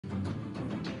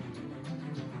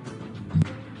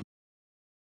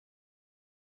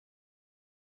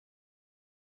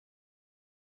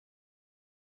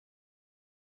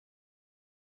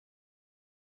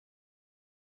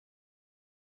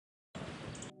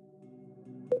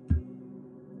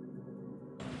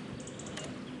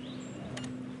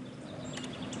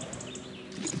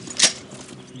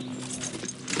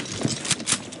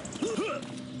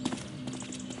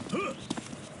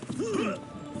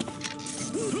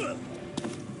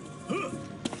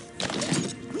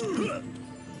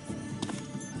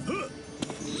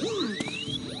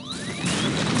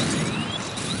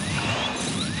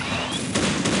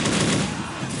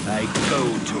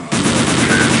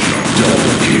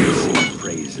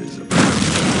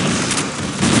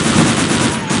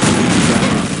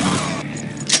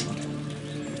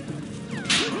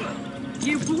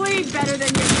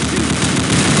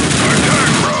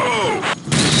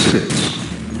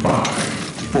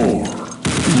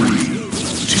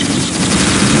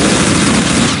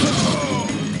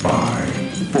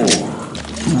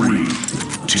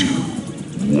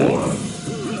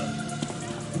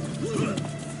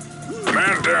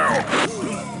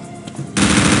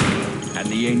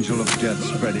The angel of death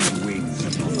spread his wings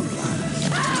upon the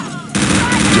blast.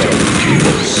 Double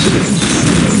kill. 6,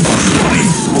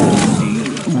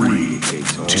 5, 4, 3,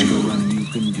 Takes all 2. the running you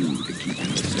can do to keep in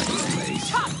the second place.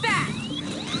 Top that!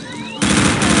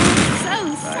 So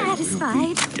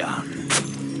satisfied. Done.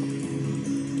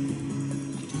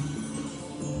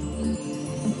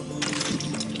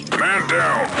 Man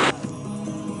down.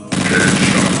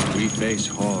 We face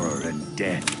horror and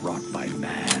death wrought by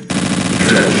man.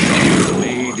 Double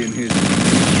Made in his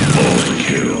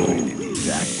kill.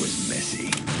 that was messy.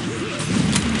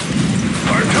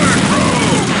 Attack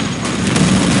row.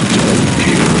 Double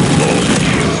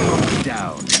kill.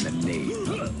 Down in the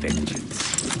name of vengeance.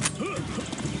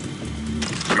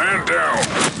 Man down.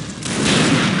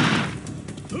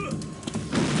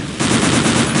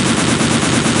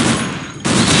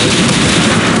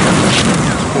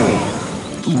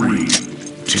 Three,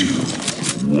 two,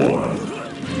 one.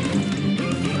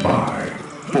 5,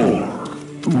 4,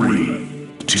 3,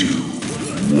 2,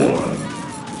 1.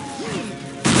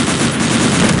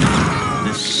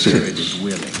 The spirit 6, is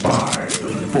willing. 5,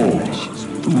 4,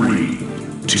 3,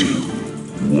 2,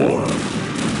 1. 5,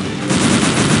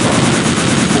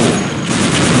 4,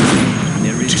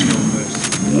 There is no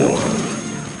mercy. 1.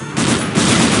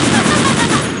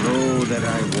 Know that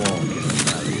I walk in the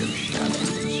valley of shadows.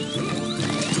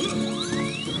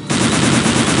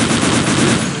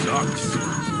 This sucks.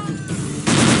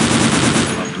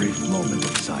 A brief moment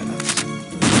of silence.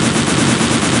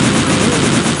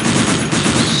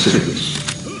 6,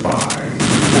 5,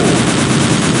 4,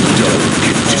 double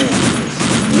kill.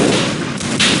 1,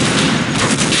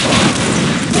 5,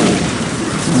 4,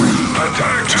 3.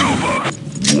 Attack Alpha.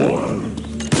 1.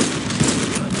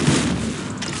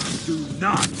 Do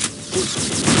not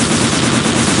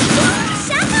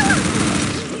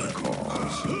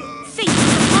cause. Fate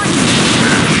is upon you.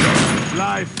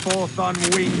 Fly forth on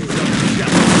wings of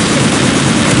death.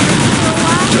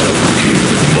 Double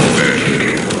kill.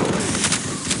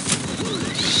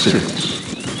 6,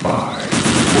 5,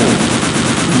 4,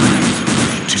 3,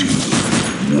 2,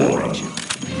 1.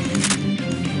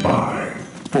 5,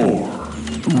 4,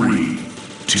 3,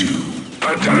 2.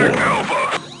 Attack Alpha.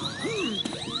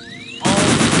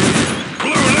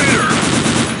 Blue leader.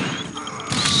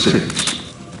 6,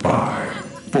 5,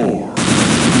 4, 3,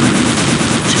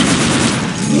 2,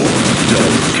 1.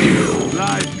 Double kill.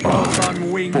 Fly forth on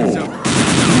wings of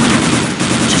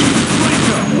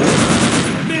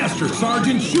Master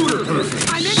Sergeant Shooter Person.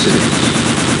 I'm in 6,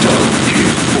 double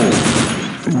kill. 4,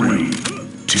 3,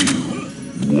 2,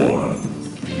 1.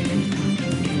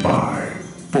 5,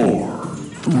 4,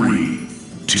 3,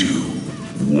 2,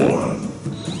 1.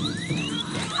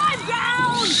 I'm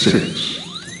down!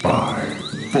 6, 5,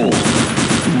 4,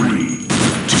 3,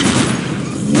 2,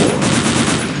 1.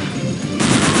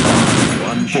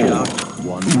 one 4, shot,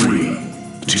 one 3,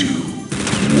 2,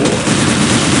 1.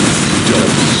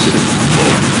 Double 6,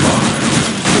 5,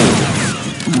 4,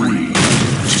 3,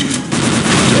 2.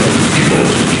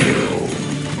 Double kill.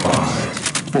 5,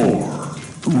 4,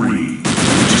 3,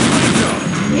 2,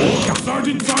 1.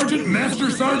 Sergeant, Master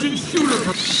Sergeant Shooter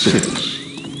Person.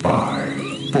 6,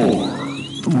 5, 4,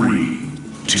 3,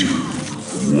 2,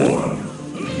 1.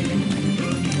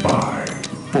 5,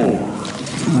 4,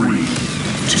 3,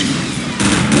 2,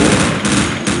 1.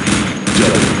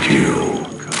 Double kill.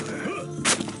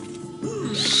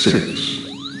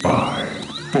 6, 5,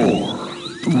 4,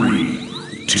 3,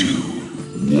 2,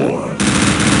 1.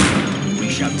 We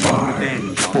shall take 5,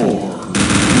 revenge. 4, 3,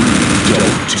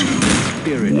 double 2.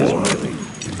 Spirit is 1. willing,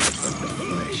 but the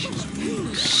flesh is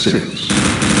weak. 6,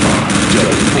 5,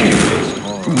 double kill.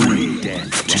 Horror 3, and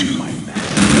death 2, wrought by man.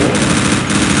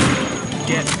 1.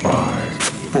 Get 5,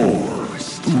 4,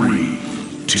 3,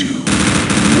 2,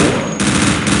 1.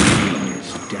 green is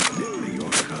definitely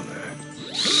your color.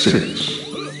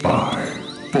 6,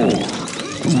 5, 4,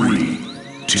 3,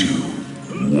 2,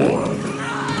 1.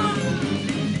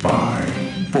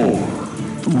 5, 4,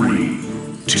 3,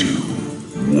 2,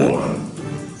 1.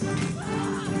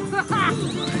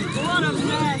 What a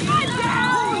mess! I'm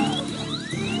down!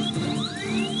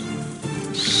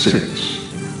 6,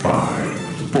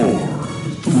 5, 4,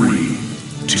 3,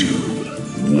 2,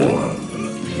 1.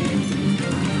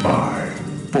 5,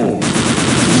 4, 3,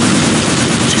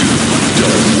 2,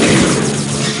 double kill.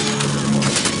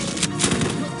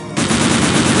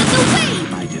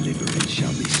 My deliverance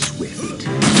shall be swift.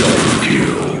 Double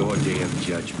kill. Your day of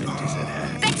judgment is at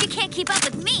hand. Bet you can't keep up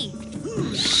with me.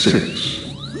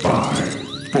 6, 5,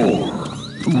 4,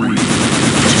 3, 2, 1.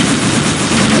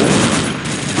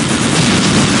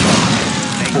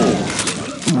 5, 4,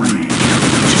 3,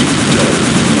 2, double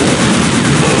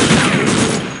kill.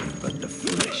 But the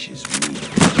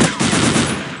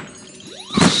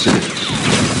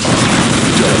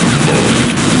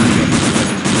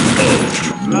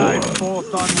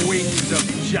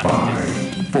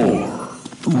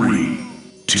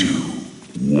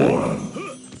 1.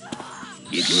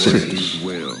 It was Six. his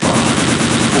will.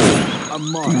 4, A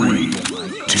mark. 3,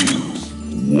 2,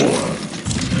 1.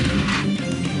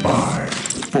 5,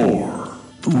 4,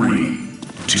 3,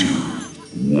 2,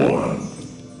 1.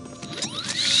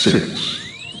 6,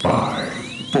 5,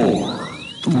 4,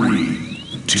 3,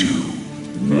 2,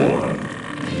 1.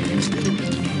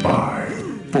 5,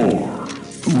 4,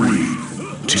 3,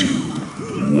 2,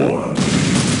 1.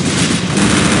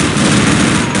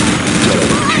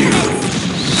 Double kill.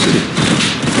 6,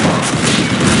 5,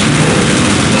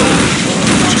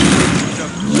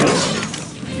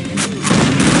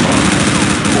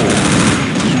 4,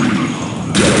 3,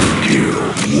 double kill.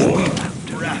 1.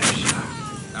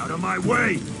 Out of my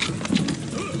way!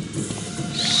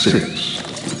 6,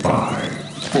 5,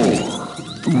 4,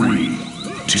 3,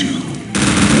 2,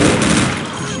 1.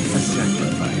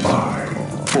 5,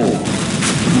 4,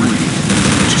 3,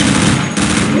 2,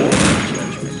 1.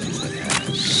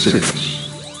 6,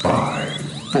 5,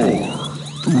 4,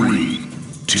 3,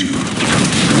 2, 1.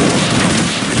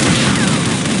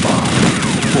 5,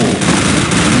 4,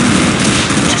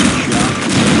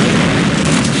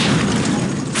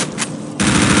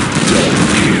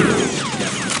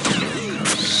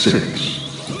 6,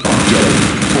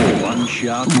 4, One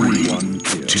shot, 3, one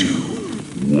kill. 2,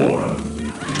 1.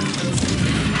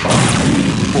 5,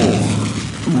 4,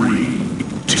 3,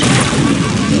 2,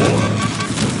 1.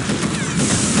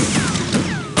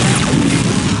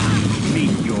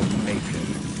 Meet your maker.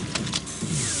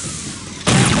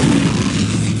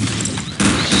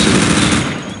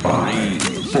 6, 5,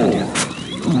 4,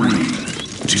 3,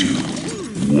 2,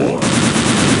 1.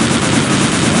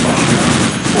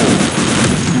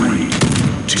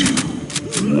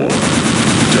 1.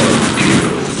 Double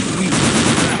kill.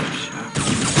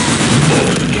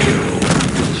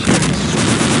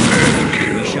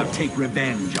 We shall take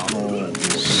revenge on all.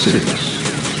 6,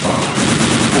 5,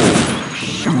 4,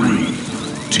 3,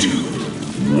 2,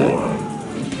 1.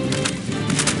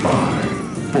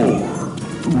 5, 4,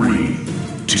 3,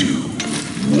 2,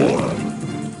 1.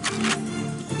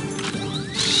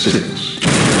 6,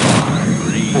 5,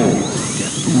 4,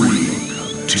 3,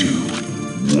 2,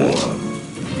 1.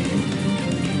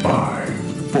 5,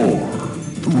 4,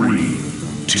 3,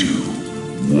 2,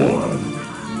 1.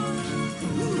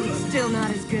 Still not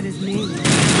as good as me.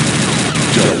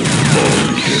 Double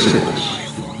kill.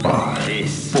 6, 5,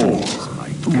 4,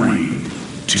 3,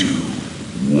 2,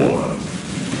 1.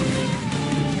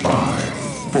 5,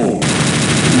 4,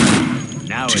 3,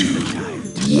 Now 2, is the time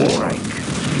to 1. strike.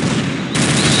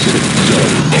 6,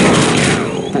 double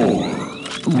kill. 4,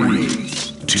 3,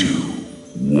 2,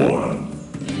 1.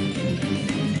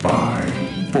 5,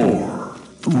 4,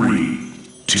 3,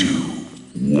 2,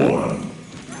 1.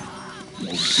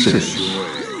 6,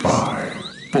 5,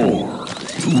 4,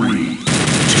 3,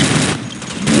 2,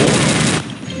 1.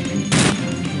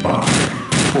 5,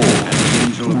 4,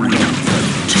 3,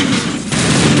 2,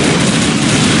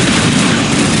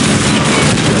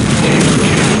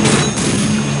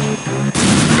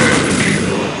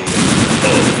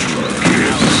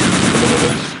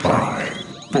 5,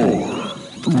 4,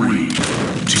 3,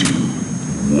 2,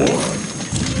 1.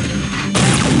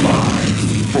 5,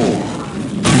 4,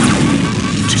 3,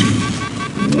 2,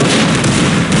 1.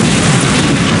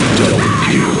 Double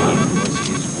kill.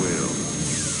 His will.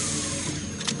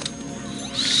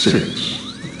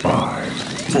 6, 5,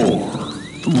 4,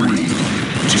 3,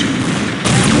 2,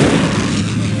 1.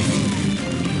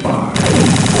 5,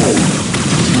 4,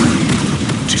 3,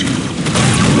 2,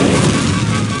 1.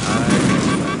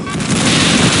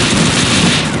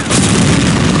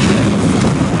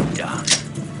 Done.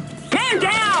 Man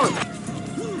down!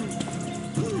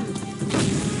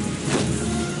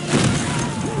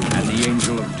 And the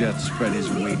angel of death spread his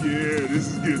wings. Yeah, this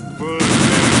is getting fun.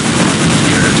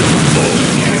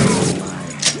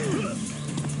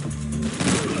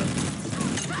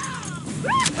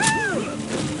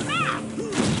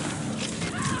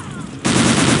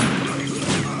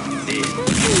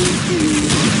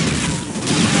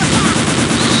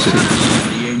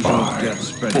 The angel of death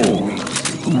spread his 4, wings.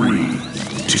 3,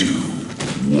 2,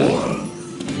 1.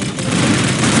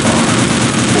 5,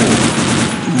 4,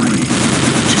 3,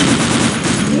 2,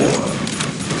 1.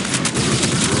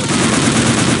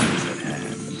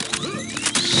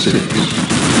 6,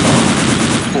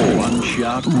 5, 4, One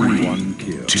shot, 3, one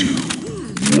kill. 2,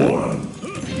 1.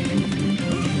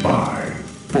 5,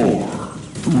 4,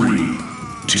 3,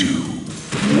 2,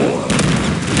 1.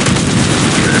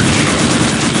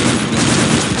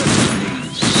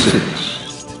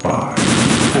 6, 5,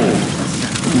 4,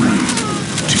 3,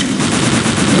 2,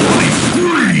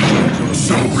 1.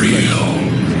 So real.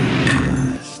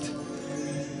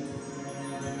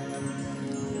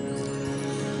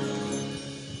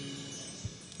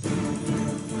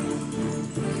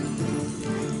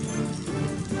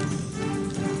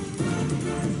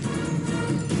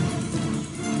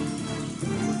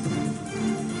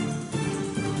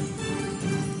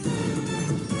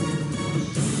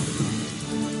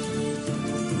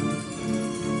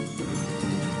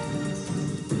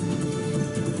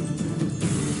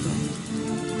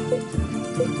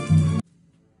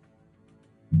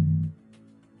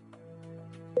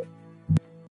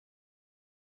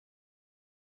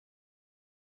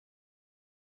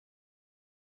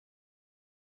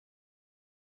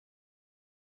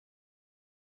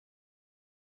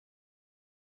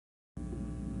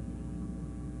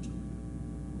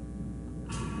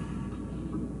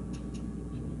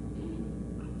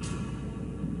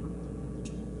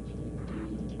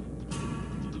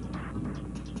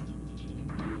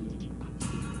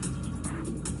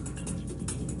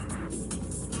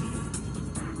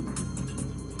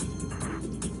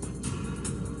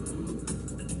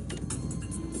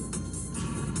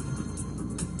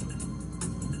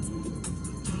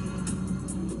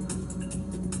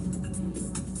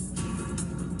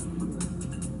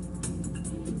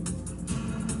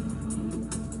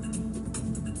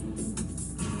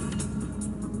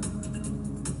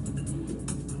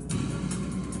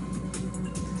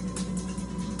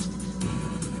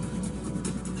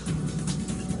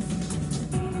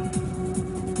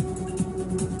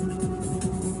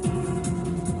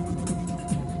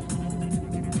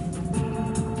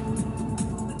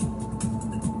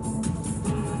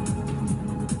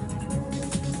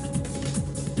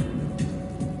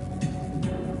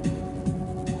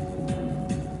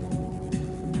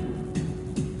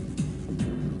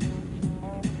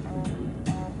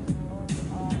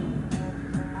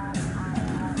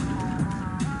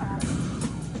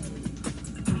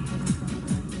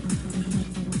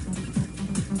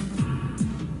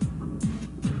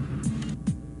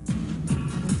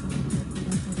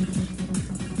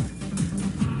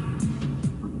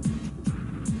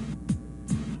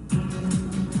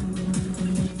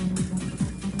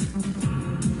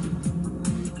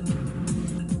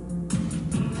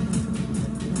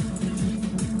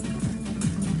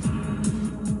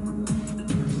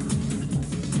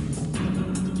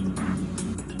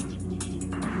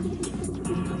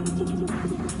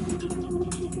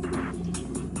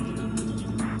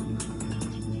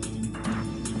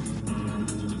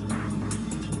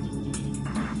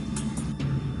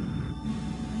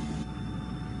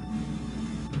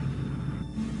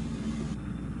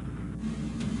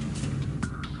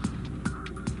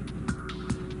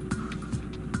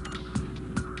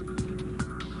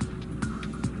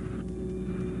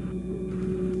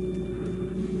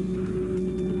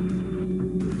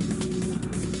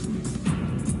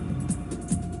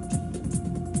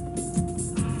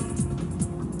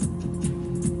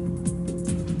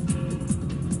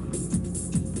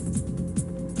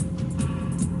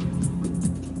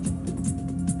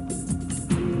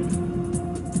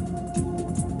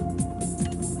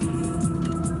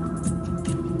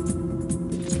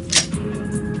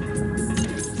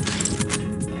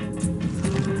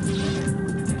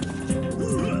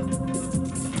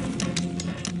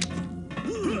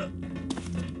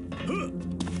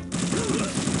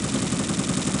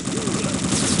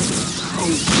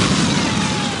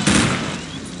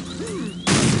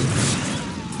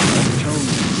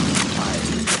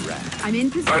 I'm in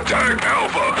position. Attack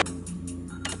Alpha!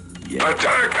 Yes.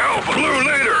 Attack Alpha! Blue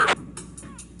later!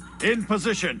 In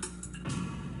position.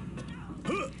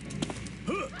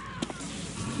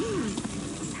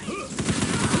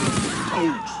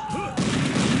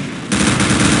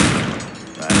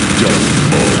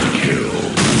 Double kill!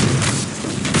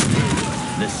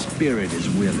 The spirit is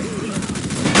willing.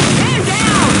 Man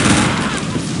down!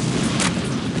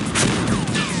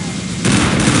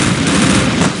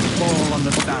 Fall on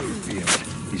the battlefield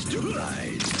is to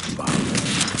rise above.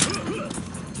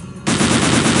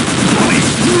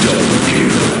 Double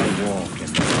kill! I walk in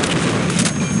the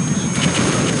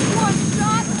One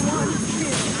shot, one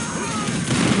kill.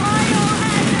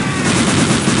 Biohazard!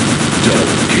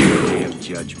 Double day kill! of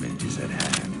judgment is at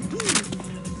hand.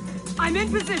 I'm in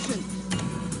position.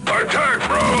 Attack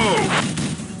Bravo!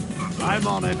 I'm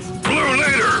on it. Blue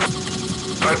later!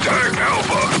 Attack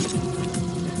Alpha!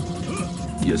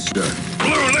 Yes, sir.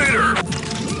 Blue later!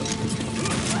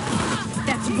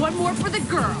 That's one more for the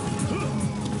girl.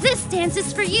 This dance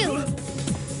is for you.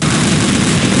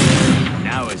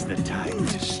 Now is the time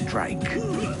to strike.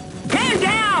 Man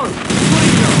down!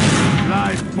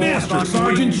 Live Master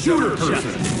Sergeant Shooter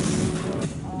Person!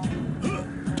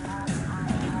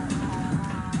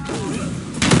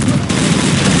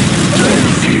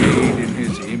 Made in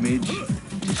his image,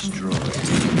 destroyed.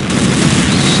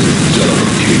 Double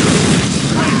kill!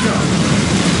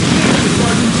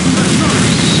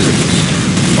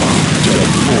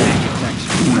 Attacks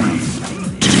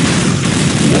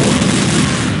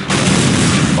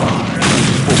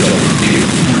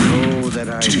Know that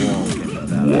I walk in the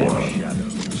valley of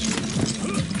shadows.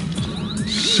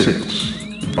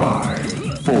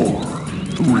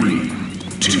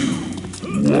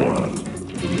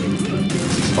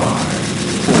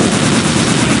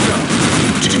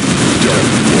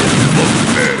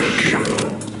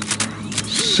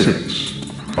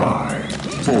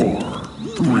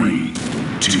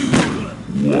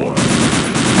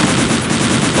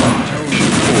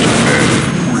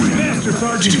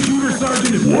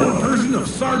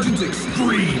 Sergeant's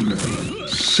Extreme.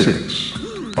 6,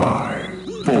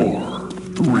 5, 4,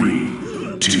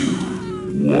 3, 2,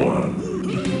 1.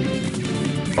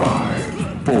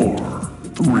 5, 4,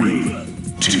 3,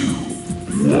 2,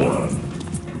 1.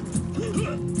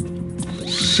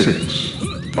 6,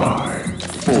 5,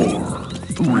 4,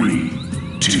 3,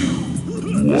 2,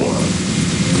 1.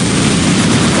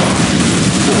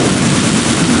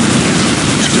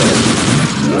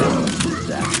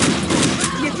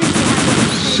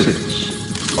 6,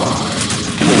 5, 4, 3, 2,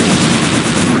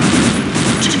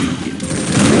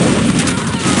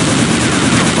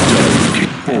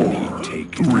 1. 4,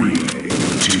 3,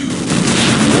 2,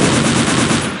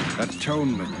 1.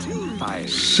 Atonement in fire.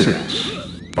 6,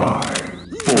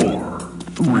 5, 4,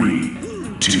 3,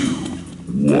 2,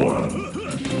 1.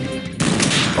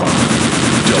 5,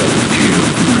 double kill.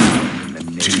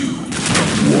 2,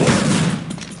 1.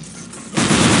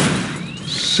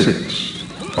 6,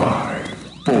 5,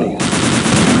 4,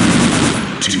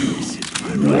 3, 2,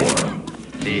 1.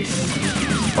 This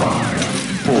 5,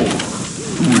 4,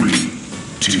 3,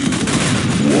 2,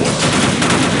 1.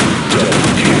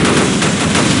 Double kill.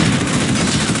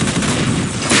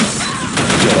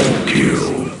 Double kill.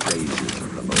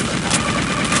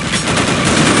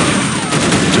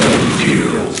 Double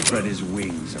kill. spread his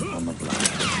wings upon the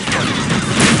blast.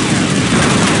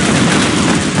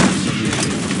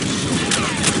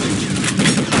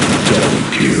 Double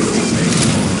kill.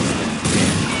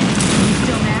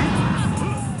 Still mad?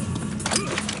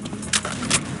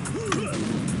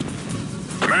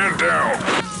 Man down.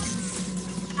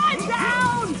 I'm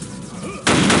down!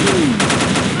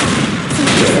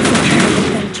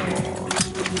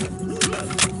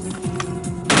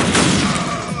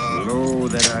 Lo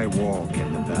that I walk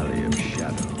in the valley of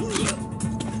shadows.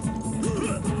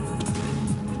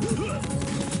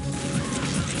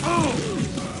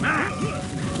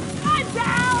 I'm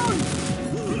down!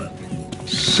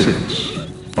 6,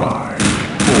 5,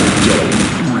 4,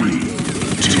 3,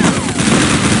 2,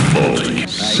 multi.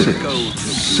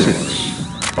 6,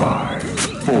 5,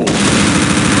 4,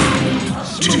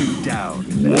 2, Down.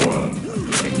 1.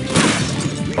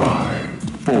 5,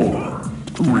 4,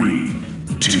 3,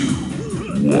 2,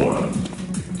 1.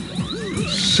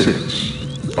 6,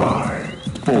 5,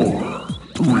 4,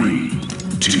 3,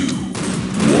 2,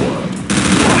 1.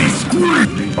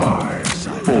 5,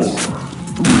 4,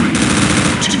 3,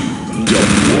 2,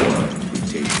 1.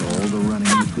 Take all the running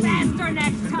Faster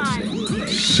next time!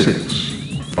 6,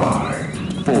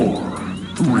 5, 4,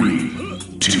 3,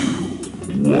 2,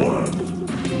 1.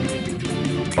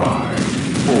 5,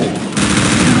 4,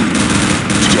 3,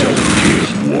 double kill.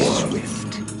 1.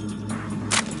 swift.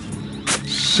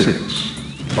 6,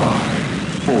 5,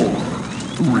 4,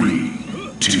 3,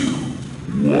 2,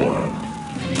 1.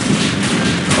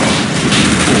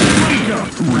 3,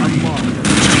 double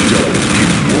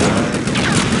kill.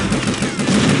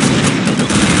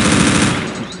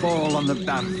 1. Fall on the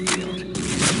battlefield.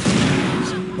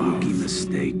 It's a bogey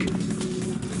mistake.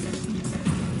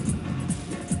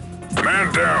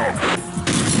 Man down.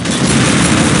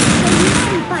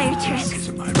 Fire trick. This is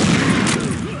my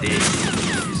This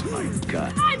is my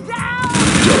gut. I'm down!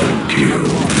 Double kill.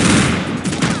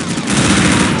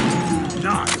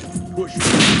 Not push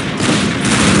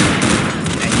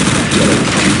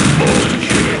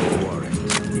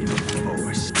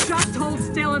Just hold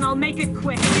still and I'll make it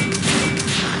quick.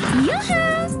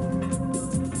 Yoo-hoo!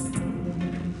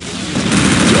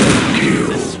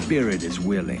 The spirit is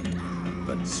willing,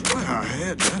 but I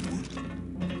had that one.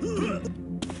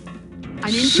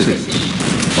 I'm in 6,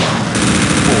 position.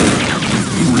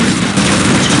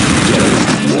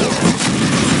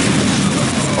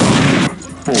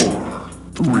 4,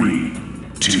 3,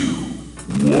 2,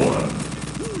 1.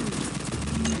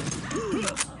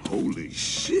 Holy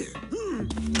shit.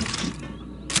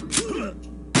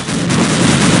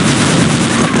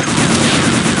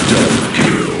 Double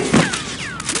kill.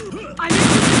 I'm in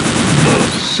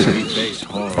position. 6, face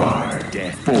horror, 5,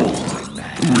 death, 4,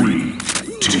 3,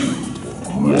 2,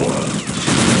 1.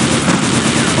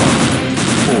 5,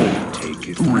 4, take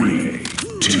it 3, away.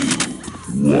 2,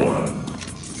 1.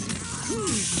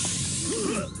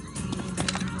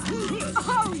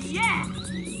 Oh, yeah!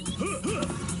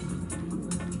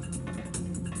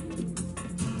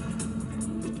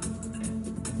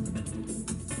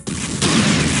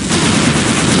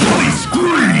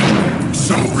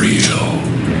 So real.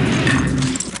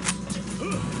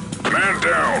 Man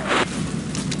down.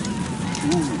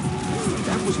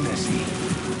 That was messy.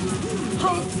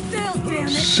 Hold still, damn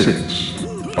it! 6,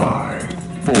 5,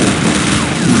 4, 3,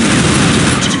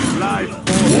 2, Life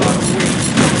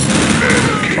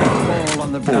fall on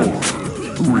the 4,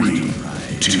 battlefield.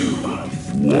 3, 2,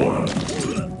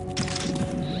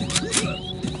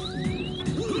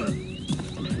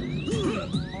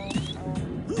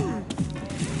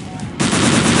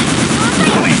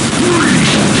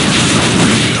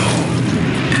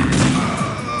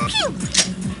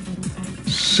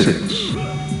 6,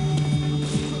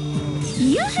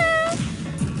 Yoo-hoo!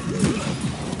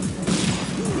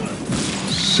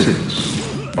 6,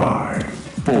 5,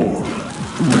 4,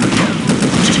 3,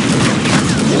 2,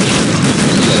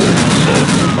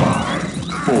 5,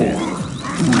 4,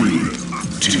 3,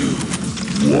 2,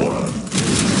 1,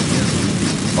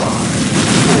 5,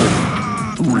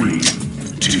 4, 3,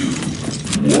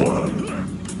 2, 1.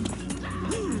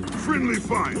 Friendly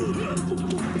fire.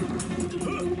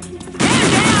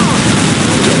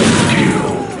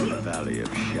 Valley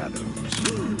of Shadows.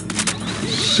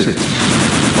 6,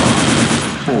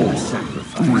 5, 4,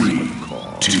 3,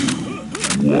 2,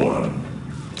 1.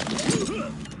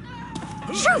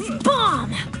 Truth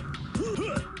bomb!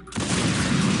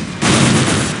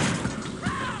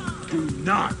 Do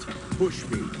not push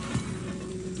me.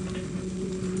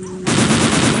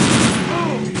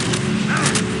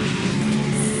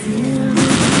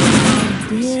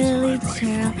 Billy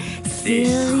Turl,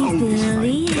 silly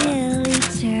Billy, Hilly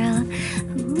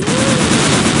Turl.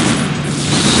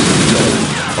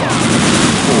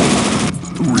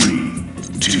 3,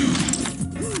 2.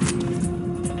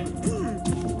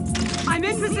 I'm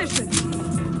in position.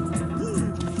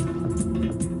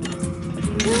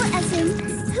 Who as in,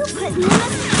 who put me in a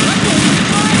stocking?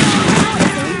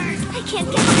 I can't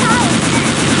get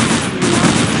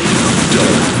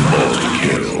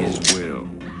His will.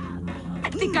 I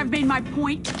think I've made my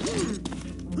point.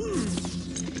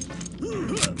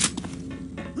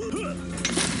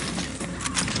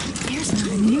 There's not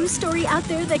a news story out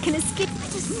there that can escape.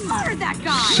 Just slaughter that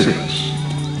guy. 6,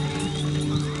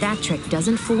 That trick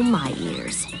doesn't fool my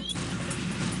ears.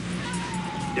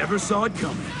 Never saw it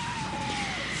coming.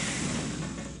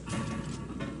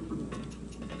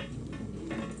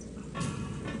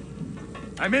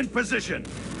 I'm in position.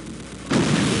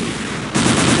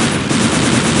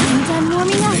 I'm done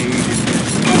warming up. I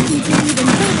can do even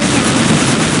further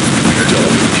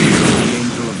The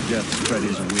angel of death spread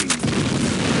his wings.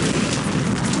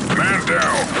 man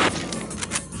down.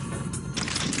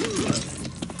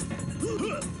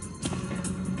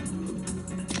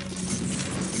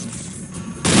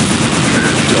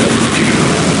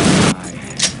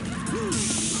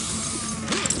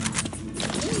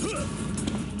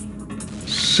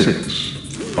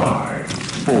 Six, 5,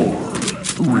 4,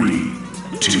 3,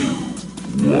 2,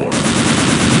 1.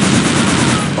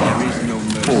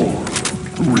 5, 4,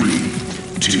 3,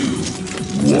 2,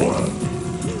 1.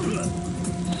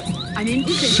 I'm in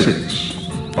position. 6,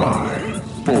 5,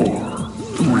 4,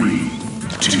 3,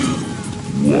 2,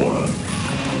 1.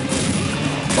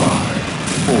 5,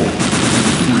 4,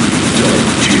 3,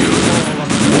 double kill.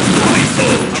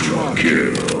 Ultra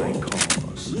kill.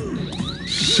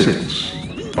 6,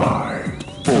 5,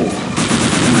 4, 3,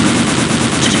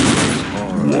 2,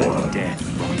 1. Death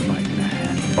brought by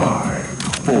man. 5,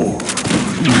 4,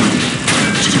 3,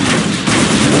 2,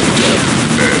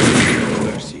 1.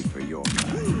 Mercy for your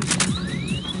kind.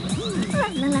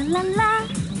 La la la la.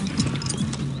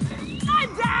 I'm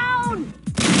down!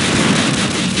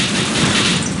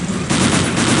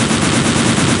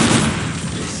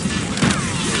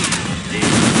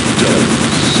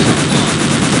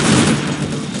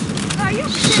 Are you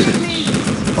kidding me?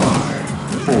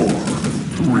 5, 4,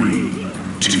 3,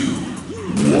 2,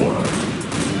 1.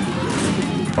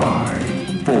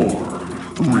 5, 4,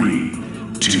 3,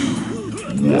 2,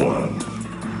 1.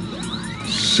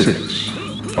 6,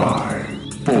 5,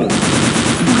 4,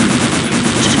 3,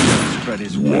 Spread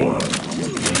his 2, 1. wings.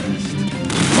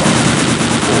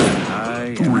 5,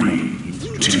 I 4, am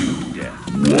 3, 2, death.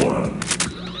 1.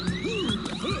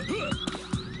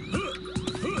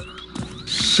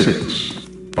 6,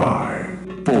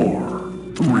 5, 4,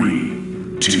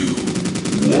 3, 2,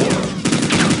 1.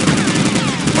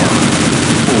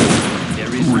 5,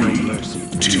 There is 4, no 3, mercy.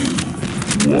 2,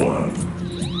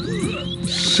 1.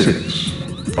 6,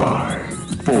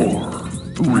 5, 4,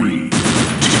 3,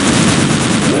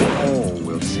 2, 1. All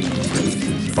will sing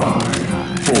praises.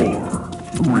 5, 4,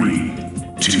 3,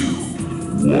 2,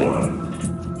 1.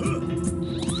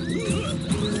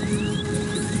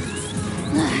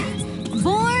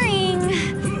 Boring.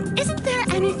 Isn't there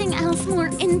anything else more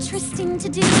interesting to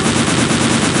do?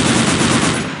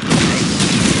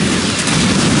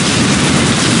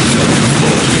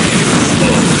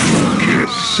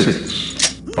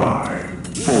 6,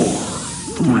 5, 4,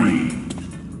 3.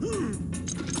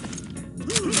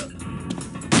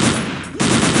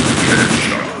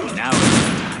 Now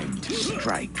it's time to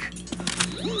strike.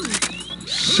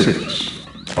 6,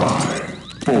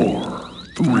 5, 4,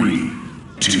 3,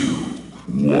 2,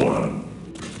 1.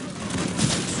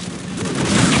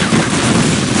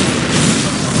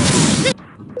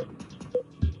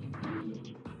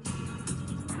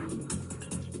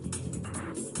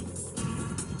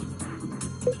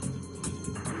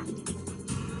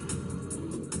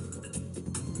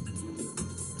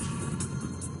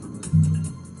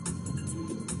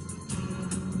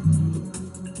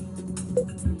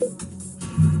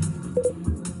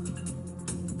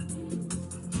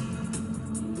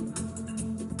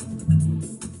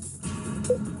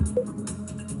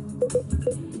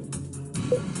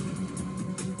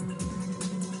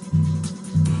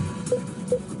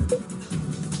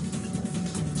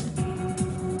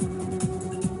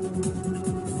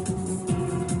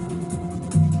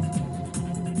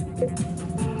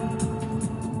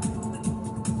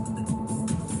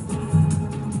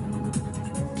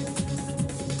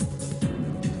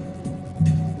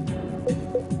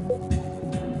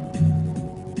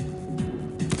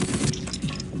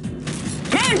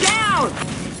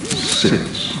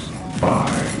 Six,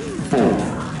 five, four,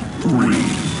 three,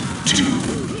 two,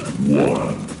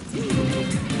 one.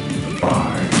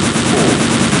 5,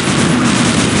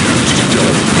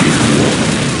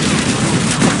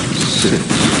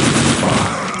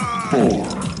 4,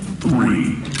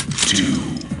 3, 2,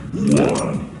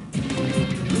 1.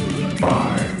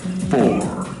 5, 4,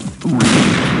 3,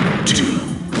 2,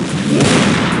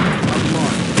 1.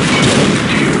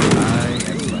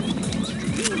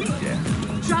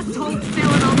 Just hold still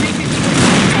and I'll make it.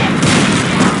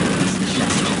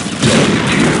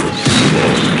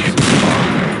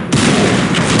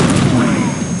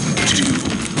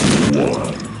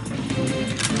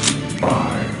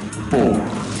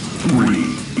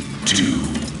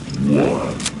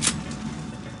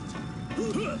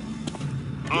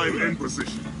 I'm in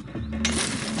position.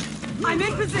 I'm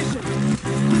in position.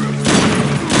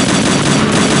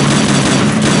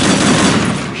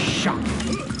 Shock.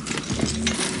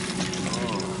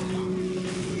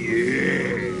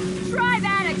 Yeah. Try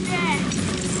that again.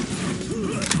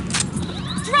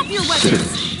 Drop your weapons.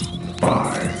 6,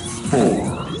 5,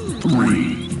 4,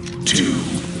 3, 2,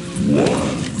 1.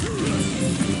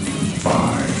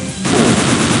 5, 4,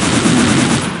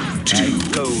 3,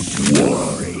 2, Go to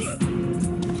 1.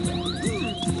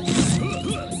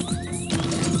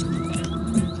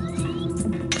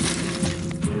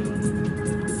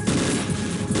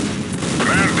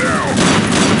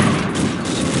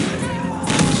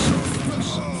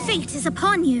 Fate is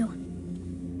upon you.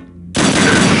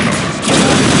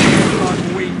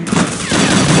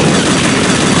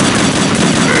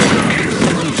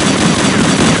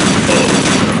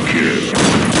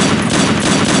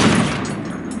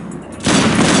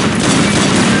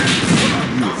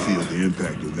 You'll feel the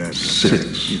impact of that.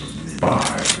 6,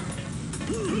 5.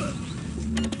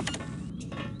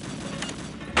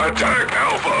 Attack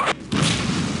Alpha!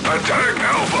 Attack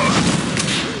Alpha!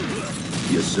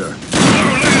 Yes, sir.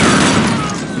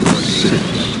 6,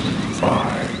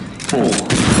 5, 4,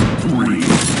 3,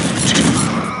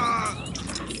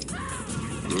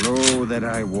 2. Blow that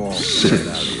I walk.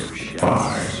 6,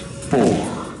 5, 4,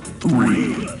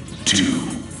 3, 2,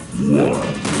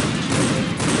 1.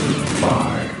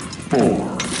 5,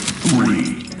 4,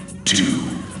 3, 2,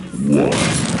 1.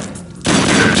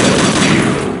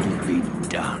 Be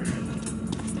done.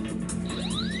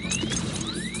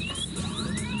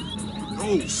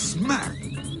 Oh, smack!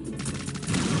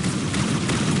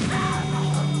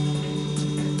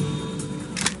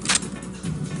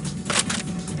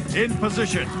 In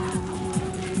position.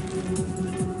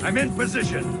 I'm in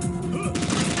position.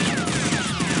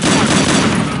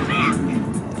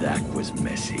 That was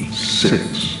messy.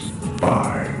 6,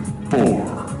 5, 4,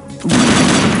 3.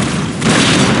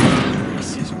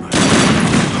 This is my.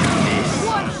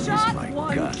 One This shot, is my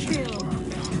one gun. kill.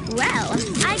 Well,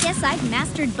 I guess I've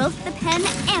mastered both the pen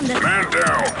and the... Man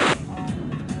down!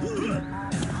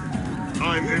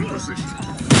 I'm in position.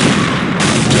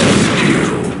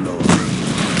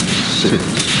 6,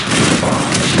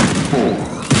 5,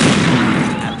 4,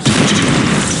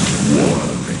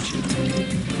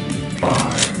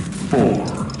 5, 4,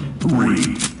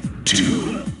 3,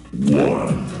 2,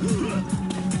 1.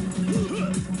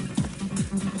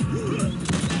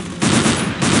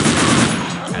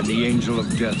 And the angel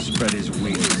of death spread his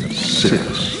wings. 6,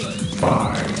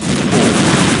 5, 4,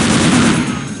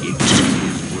 3,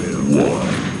 2,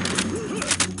 1.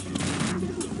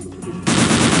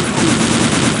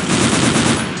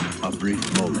 A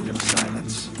brief moment of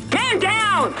silence. Man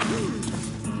down!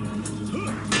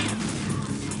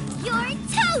 You're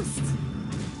toast!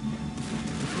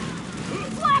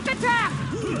 Flak attack!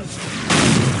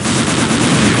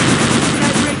 Did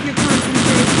I break your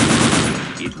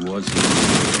concentration? It was.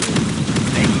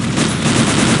 Thank you.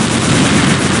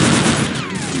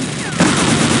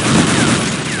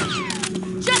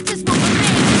 Justice will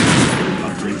remain! A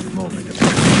brief moment of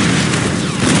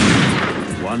silence.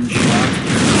 One shot.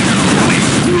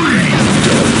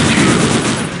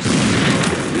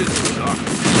 This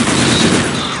sucks.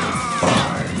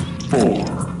 5, 4,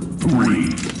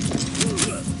 3.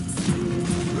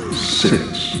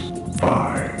 6,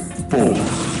 5, 4,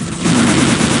 3,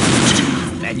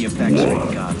 2,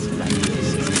 Manufacturing gods like this.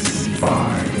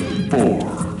 5, 4,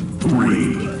 3, 2,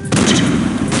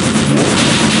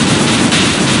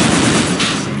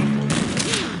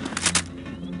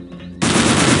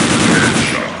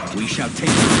 1. We shall take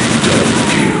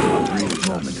the brief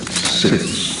moment of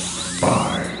 6,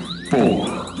 5, 4,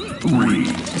 3,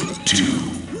 2,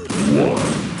 1.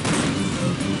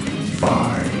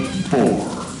 5, 4,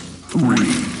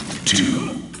 3,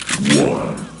 2,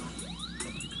 1.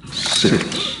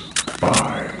 6,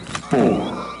 5,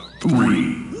 4,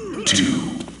 3, 2,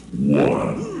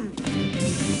 1.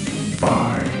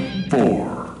 5,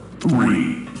 4,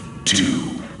 3, 2,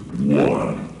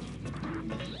 1.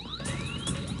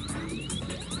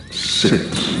 6,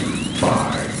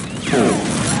 5, 4,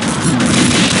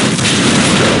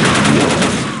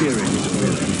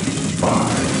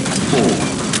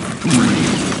 3,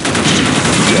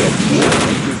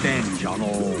 revenge on all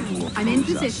who I'm in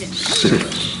position.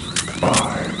 6,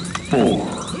 5, 4,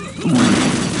 3,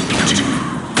 2,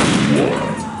 1.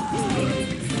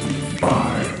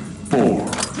 5, 4,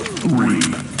 3,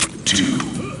 2,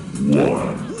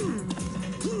 1.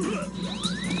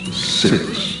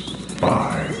 6,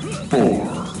 5,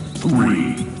 4,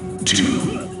 3, 2,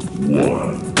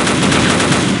 1.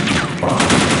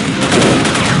 5, 4,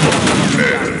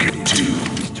 2,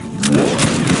 1.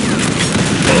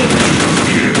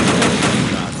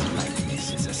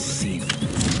 This is a sin.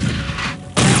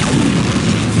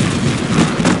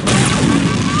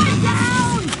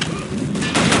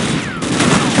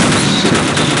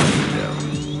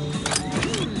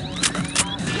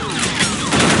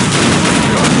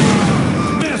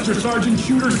 Master Sergeant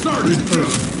Shooter Sergeant!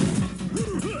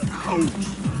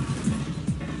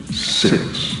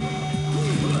 6,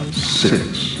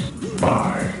 6,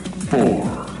 5,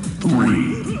 4,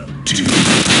 3, 2.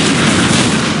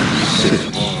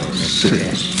 6,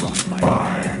 6,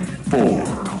 5, 4,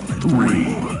 3,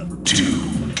 2,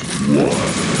 1.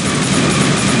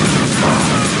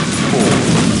 5, 4,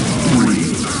 3,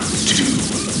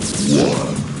 2, 1.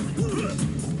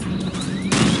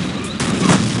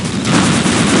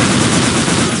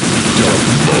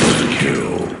 Double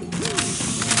kill.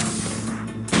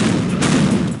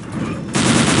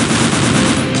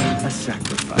 A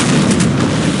sacrifice.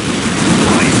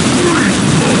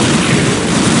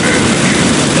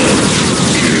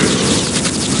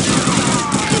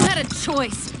 You had a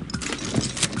choice.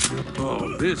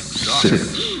 Oh, this sucks.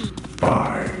 6,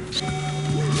 5,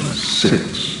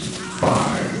 6,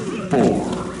 5, 4,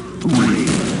 3,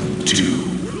 2,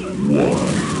 1.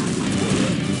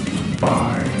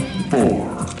 5,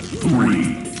 4,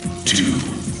 3, 2,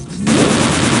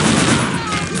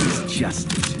 1.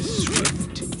 Justice is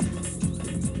swift.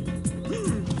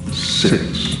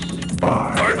 6,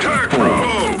 5,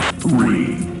 4,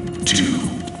 3, 2,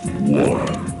 1.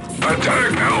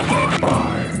 Attack Alpha!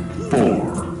 5,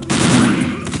 4, 3,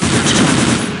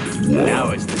 2, 1.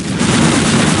 Now is the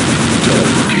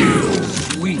Double kill.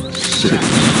 sweet 6,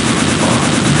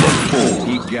 5, 4.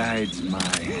 He guides my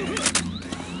hand.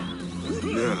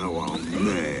 Now